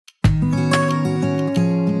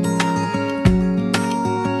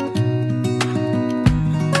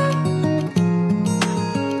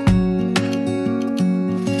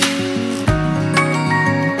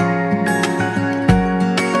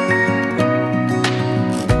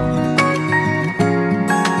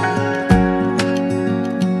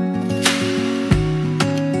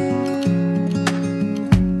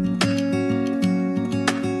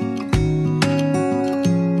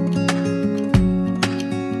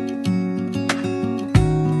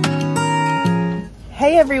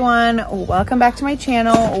Hey everyone, welcome back to my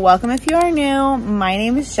channel. Welcome if you are new. My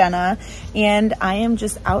name is Jenna and I am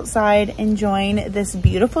just outside enjoying this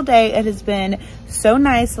beautiful day. It has been so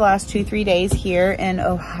nice the last 2-3 days here in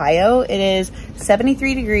Ohio. It is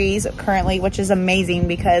 73 degrees currently, which is amazing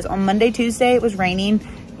because on Monday, Tuesday it was raining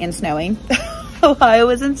and snowing. Ohio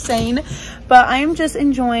is insane, but I am just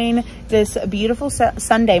enjoying this beautiful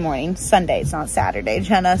Sunday morning. Sunday, it's not Saturday,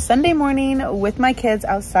 Jenna. Sunday morning with my kids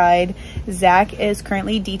outside. Zach is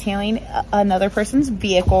currently detailing another person's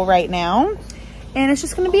vehicle right now. And it's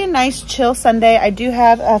just gonna be a nice chill Sunday. I do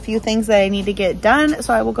have a few things that I need to get done,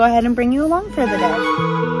 so I will go ahead and bring you along for the day.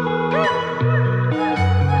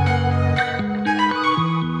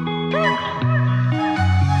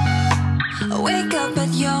 Wake up at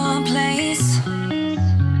your place,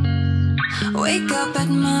 wake up at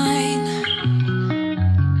mine.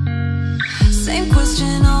 Same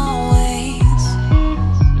question always.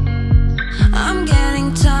 I'm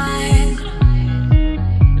getting tired.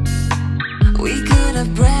 We could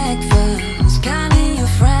have breakfast, counting your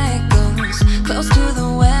freckles, close to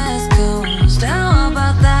the west coast. How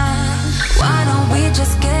about that? Why don't we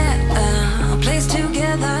just get a place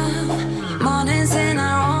together? Mornings in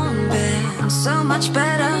our own bed, so much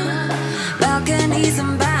better. Balconies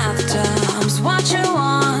and bathtubs, what you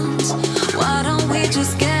want? Why don't we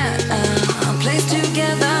just get a place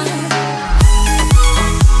together?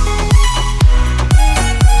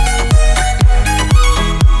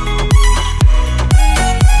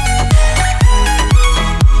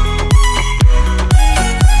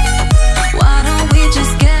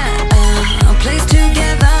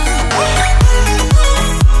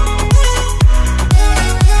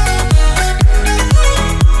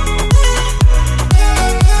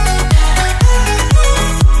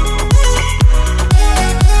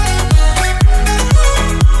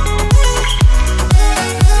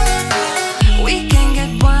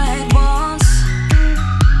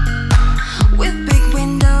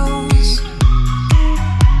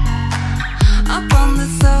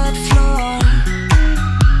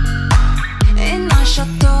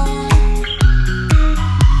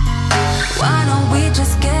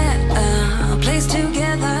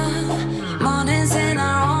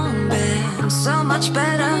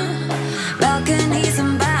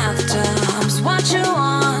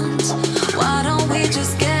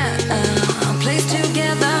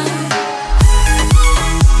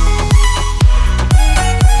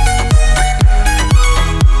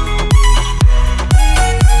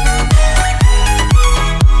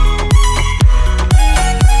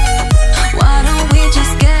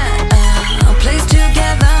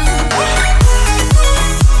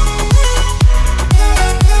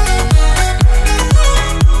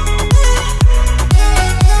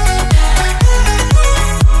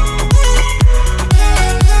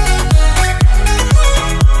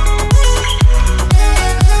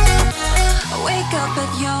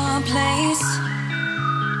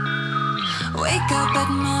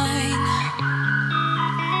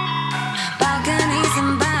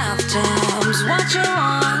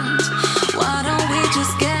 Why don't we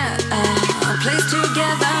just get a place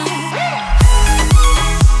together?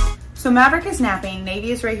 So Maverick is napping,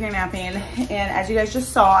 Navy is right here napping, and as you guys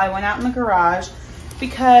just saw, I went out in the garage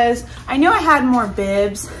because I knew I had more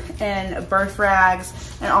bibs and birth rags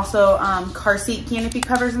and also car seat canopy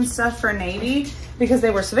covers and stuff for Navy because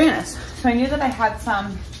they were Savannah's. So I knew that I had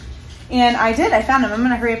some, and I did, I found them. I'm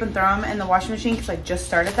gonna hurry up and throw them in the washing machine because I just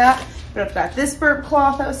started that. But I've got this burp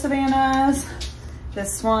cloth that was Savannah's,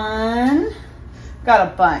 this one, got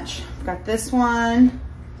a bunch. I've got this one,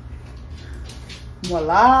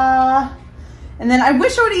 voila. And then I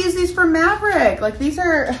wish I would have used these for Maverick. Like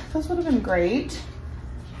those would have been great.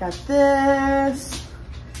 Got this,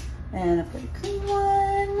 and I've got a green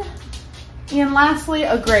one. And lastly,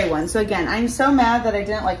 a gray one. So again, I'm so mad that I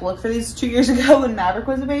didn't like look for these 2 years ago when Maverick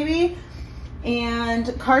was a baby.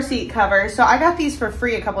 And car seat covers. So I got these for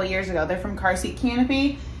free a couple of years ago. They're from Car Seat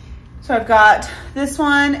Canopy. So I've got this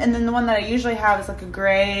one, and then the one that I usually have is like a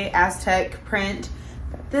gray Aztec print.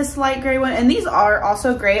 Got this light gray one, and these are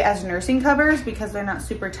also great as nursing covers because they're not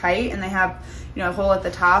super tight and they have, you know, a hole at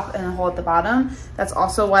the top and a hole at the bottom. That's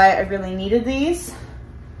also why I really needed these.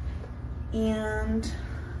 And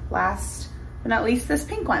last but not least, this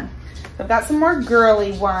pink one. So I've got some more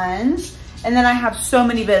girly ones. And then I have so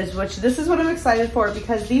many bibs, which this is what I'm excited for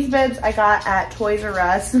because these bibs I got at Toys R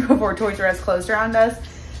Us before Toys R Us closed around us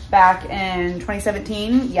back in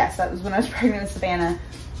 2017. Yes, that was when I was pregnant with Savannah.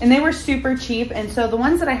 And they were super cheap. And so the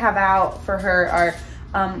ones that I have out for her are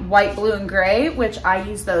white, blue, and gray, which I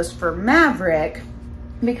use those for Maverick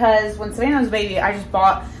because when Savannah was a baby, I just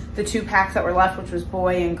bought the 2 packs that were left, which was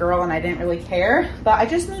boy and girl, and I didn't really care. But I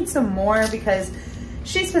just need some more because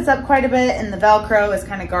she spits up quite a bit and the Velcro is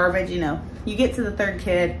kind of garbage. You know, you get to the 3rd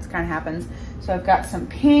kid, it kind of happens. So I've got some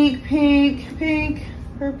pink,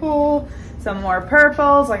 purple, some more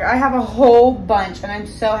purples. Like, I have a whole bunch and I'm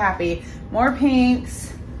so happy. More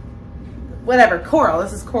pinks, whatever, coral,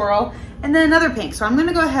 this is coral, and then another pink. So I'm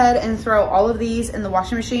gonna go ahead and throw all of these in the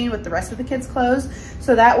washing machine with the rest of the kids' clothes,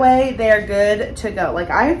 so that way they are good to go. Like,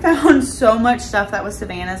 I found so much stuff that was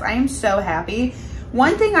Savannah's. I am so happy.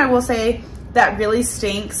 One thing I will say that really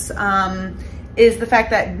stinks is the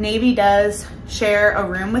fact that Navy does share a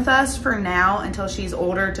room with us for now until she's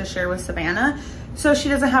older to share with Savannah, so she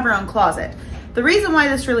doesn't have her own closet. The reason why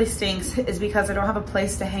this really stinks is because I don't have a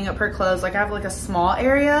place to hang up her clothes. Like, I have like a small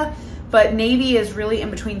area, but Navy is really in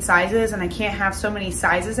between sizes and I can't have so many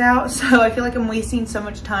sizes out. So I feel like I'm wasting so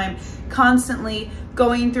much time constantly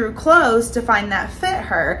going through clothes to find that fit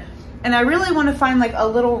her. And I really want to find like a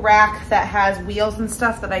little rack that has wheels and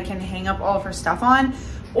stuff that I can hang up all of her stuff on.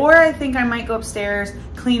 Or I think I might go upstairs,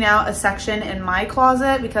 clean out a section in my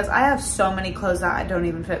closet because I have so many clothes that don't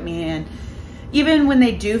even fit me in. Even when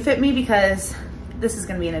they do fit me, because this is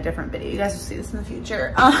gonna be in a different video. You guys will see this in the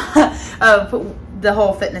future of the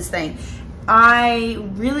whole fitness thing. I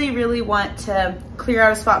really want to clear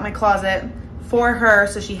out a spot in my closet for her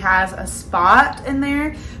so she has a spot in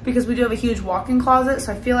there, because we do have a huge walk-in closet.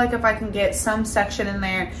 So I feel like if I can get some section in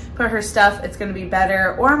there, put her stuff, it's gonna be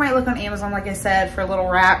better. Or I might look on Amazon, like I said, for a little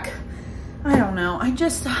rack. I don't know. I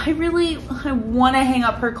want to hang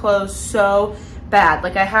up her clothes so bad.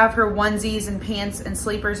 Like, I have her onesies and pants and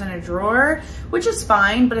sleepers in a drawer, which is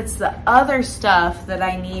fine, but it's the other stuff that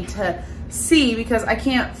I need to see because I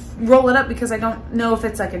can't roll it up because I don't know if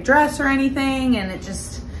it's like a dress or anything, and it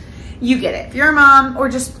just, you get it. If you're a mom or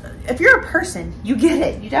just if you're a person, you get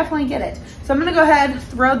it. You definitely get it. So I'm gonna go ahead,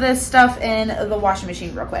 throw this stuff in the washing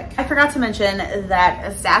machine real quick. I forgot to mention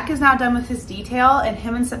that Zach is now done with his detail, and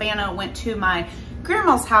him and Savannah went to my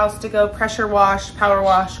grandma's house to go pressure wash, power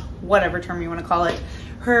wash, whatever term you wanna call it,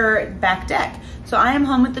 her back deck. So I am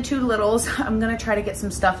home with the 2 littles. I'm gonna try to get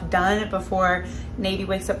some stuff done before Nady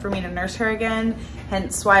wakes up for me to nurse her again.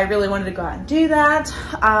 Hence why I really wanted to go out and do that.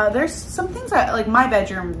 There's some things that, like, my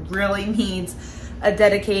bedroom really needs a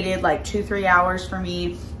dedicated like 2-3 hours for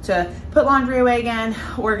me to put laundry away again,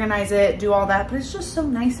 organize it, do all that. But it's just so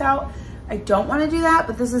nice out. I don't want to do that,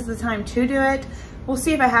 but this is the time to do it. We'll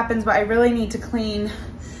see if it happens, but I really need to clean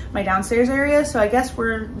my downstairs area. So I guess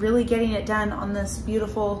we're really getting it done on this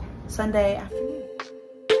beautiful Sunday afternoon.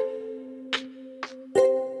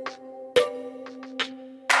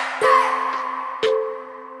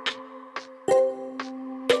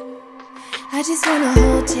 I just wanna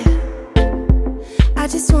hold you. I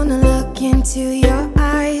just wanna look into your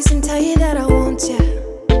eyes and tell you that I want you.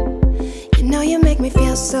 You know you make me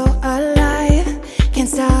feel so alive. Can't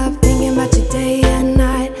stop thinking about you day and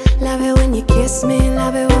night. Love it when you kiss me,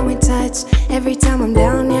 love it when we touch. Every time I'm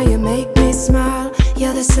down, yeah, you make me smile.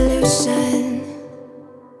 You're the solution.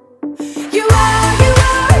 You are, you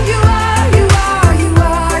are, you are, you are, you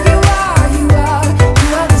are, you are, you are.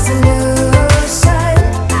 You are the solution.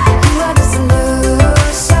 You are the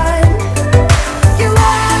solution. You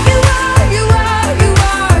are, you are, you are, you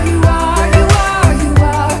are, you are, you are, you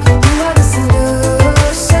are. You are the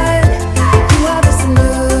solution. You are the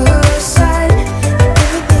solution.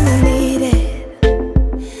 Everything I needed.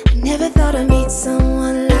 I never thought I'd meet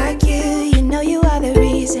someone like you. You know you are the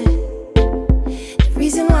reason. The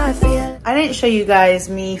reason why I feel. I didn't show you guys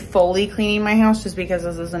me fully cleaning my house just because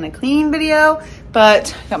this isn't a clean video,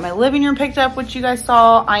 but got my living room picked up, which you guys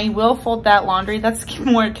saw. I will fold that laundry. That's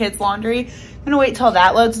more kids' laundry. I'm gonna wait till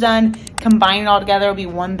that load's done, combine it all together. It'll be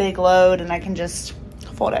one big load and I can just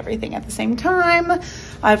fold everything at the same time.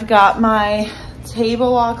 I've got my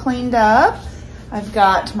table all cleaned up. I've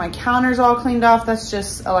got my counters all cleaned off. That's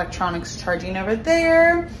just electronics charging over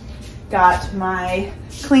there. Got my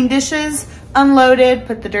clean dishes unloaded,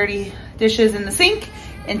 put the dirty dishes in the sink,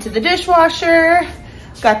 into the dishwasher.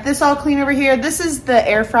 Got this all clean over here. This is the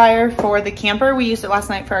air fryer for the camper. We used it last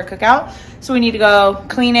night for our cookout. So we need to go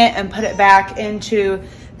clean it and put it back into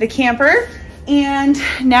the camper. And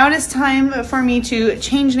now it is time for me to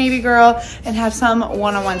change Navy Girl and have some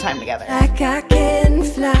one-on-one time together. Like I can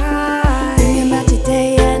fly. Thinking about you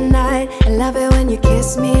day and night. I love it when you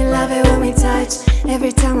kiss me, love it when we touch.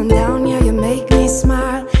 Every time I'm down, yeah, you make me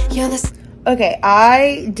smile. You're the... Okay,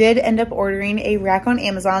 I did end up ordering a rack on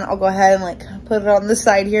Amazon. I'll go ahead and like put it on the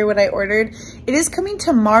side here, what I ordered. It is coming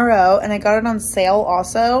tomorrow and I got it on sale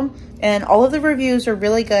also. And all of the reviews are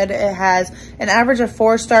really good. It has an average of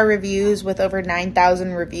 4-star reviews with over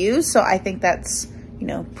 9,000 reviews. So I think that's, you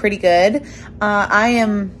know, pretty good. I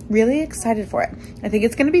am really excited for it. I think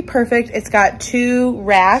it's gonna be perfect. It's got 2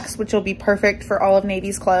 racks, which will be perfect for all of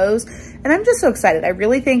Navy's clothes. And I'm just so excited. I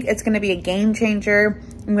really think it's gonna be a game changer.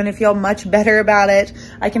 I'm gonna feel much better about it.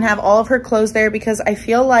 I can have all of her clothes there because I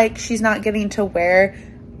feel like she's not getting to wear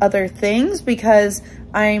other things because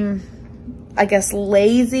I'm, I guess,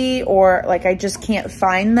 lazy, or like I just can't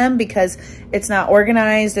find them because it's not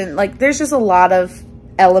organized, and like there's just a lot of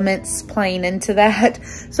elements playing into that.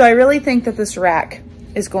 So I really think that this rack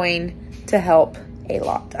is going to help a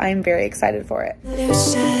lot. I'm very excited for it.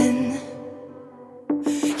 Listen.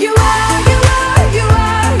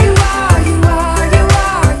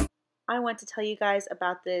 I want to tell you guys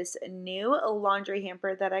about this new laundry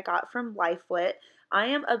hamper that I got from LifeWit. I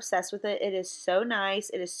am obsessed with it. It is so nice.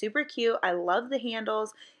 It is super cute. I love the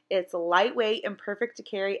handles. It's lightweight and perfect to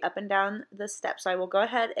carry up and down the steps. So I will go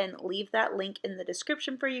ahead and leave that link in the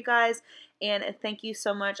description for you guys. And thank you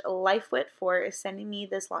so much, LifeWit, for sending me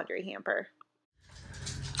this laundry hamper.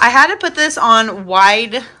 I had to put this on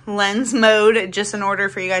wide lens mode just in order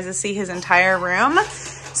for you guys to see his entire room.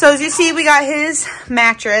 So as you see, we got his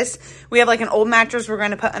mattress. We have like an old mattress we're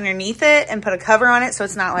going to put underneath it and put a cover on it so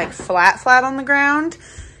it's not like flat on the ground.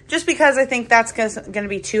 Just because I think that's going to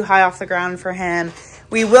be too high off the ground for him.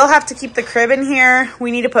 We will have to keep the crib in here.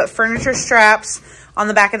 We need to put furniture straps on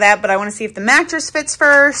the back of that, but I want to see if the mattress fits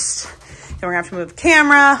first. Then we're going to have to move the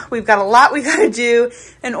camera. We've got a lot we got to do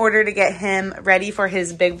in order to get him ready for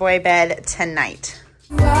his big boy bed tonight.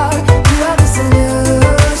 You are the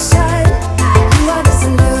solution. You are the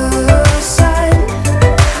solution.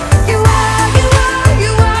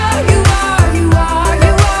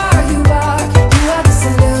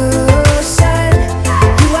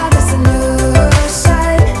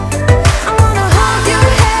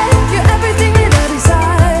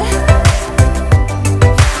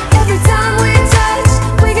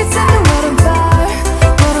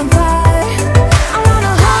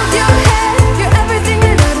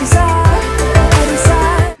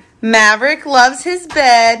 Maverick loves his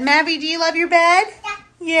bed. Mavy, do you love your bed?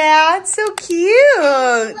 Yeah, it's so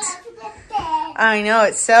cute. I know,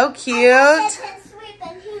 it's so cute.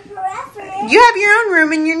 You have your own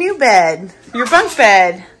room in your new bed, your bunk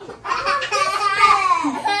bed.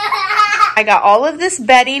 I got all of this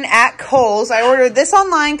bedding at Kohl's. I ordered this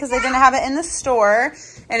online because I didn't have it in the store.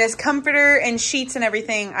 And his comforter and sheets and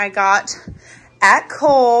everything I got at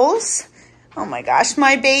Kohl's. Oh my gosh,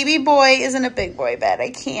 my baby boy is in a big boy bed. I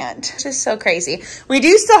can't. Just so crazy. We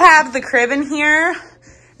do still have the crib in here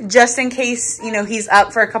just in case, you know, he's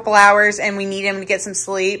up for a couple hours and we need him to get some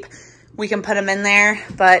sleep. We can put him in there,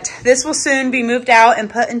 but this will soon be moved out and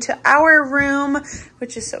put into our room,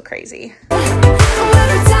 which is so crazy.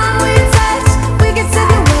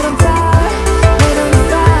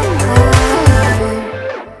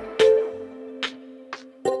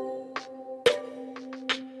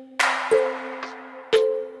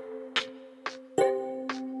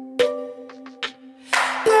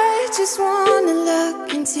 Just wanna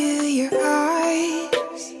look into your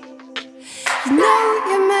eyes. You know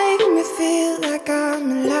you make me feel like I'm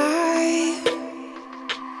alive.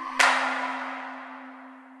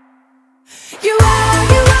 You are,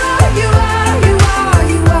 you are, you are, you are,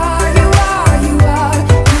 you are, you are, you are,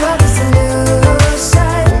 you are the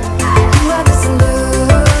solution. You are the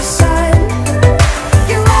solution.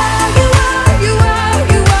 You are, you are, you are,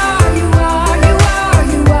 you are, you are, you are,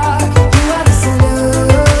 you are, you are the solution.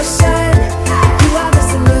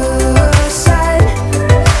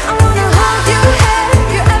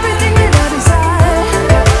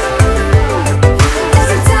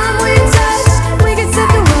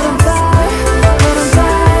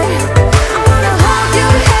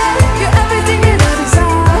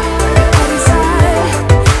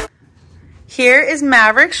 Here is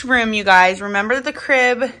Maverick's room, you guys. Remember, the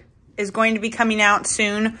crib is going to be coming out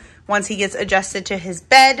soon once he gets adjusted to his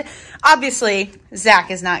bed. Obviously,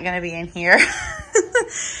 Zach is not going to be in here.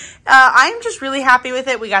 I'm just really happy with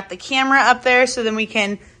it. We got the camera up there so then we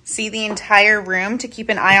can see the entire room to keep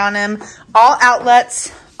an eye on him. All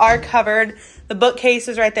outlets are covered. The bookcase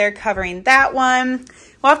is right there covering that one.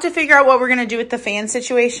 We'll have to figure out what we're going to do with the fan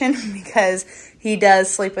situation because he does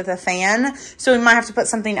sleep with a fan. So we might have to put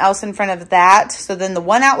something else in front of that. So then the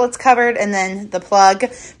one outlet's covered and then the plug.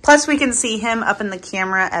 Plus we can see him up in the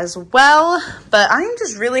camera as well. But I'm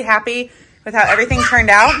just really happy with how everything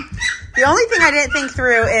turned out. The only thing I didn't think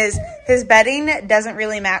through is his bedding doesn't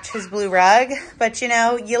really match his blue rug. But you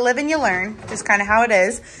know, you live and you learn. Just kind of how it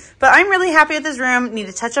is. But I'm really happy with his room. Need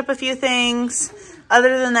to touch up a few things.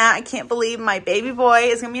 Other than that, I can't believe my baby boy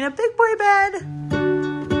is going to be in a big boy bed.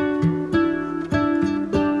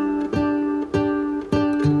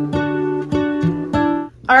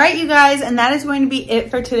 All right, you guys, and that is going to be it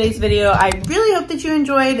for today's video. I really hope that you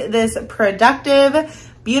enjoyed this productive,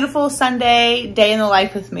 beautiful Sunday day in the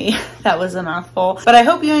life with me. That was a mouthful, but I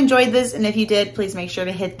hope you enjoyed this. And if you did, please make sure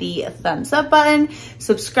to hit the thumbs up button,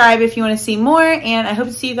 subscribe if you want to see more, and I hope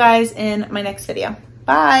to see you guys in my next video.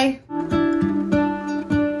 Bye. What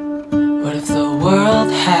if the world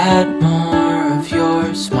had more of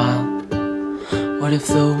your smile? What if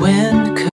the wind could